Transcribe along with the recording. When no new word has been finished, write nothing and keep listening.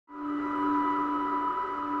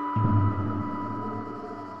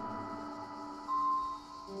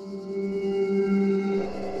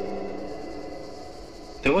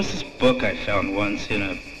There was this book I found once in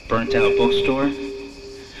a burnt-out bookstore.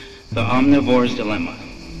 The Omnivore's Dilemma.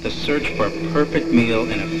 The Search for a Perfect Meal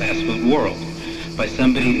in a Fast Food World by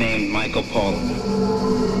somebody named Michael Pollan.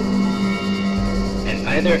 At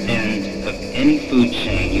either end of any food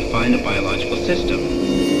chain, you find a biological system.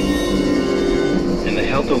 And the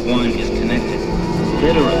health of one is connected,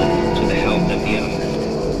 literally, to the health of the other.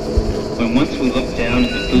 When once we looked down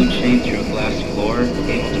at the food chain through a glass floor,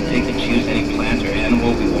 able to pick and choose any plant or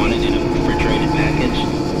animal we wanted in a refrigerated package,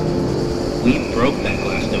 we broke that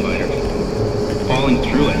glass divider, falling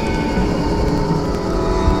through it.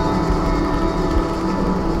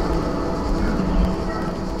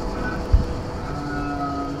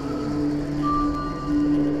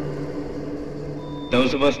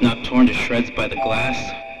 Those of us not torn to shreds by the glass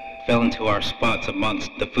fell into our spots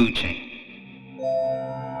amongst the food chain.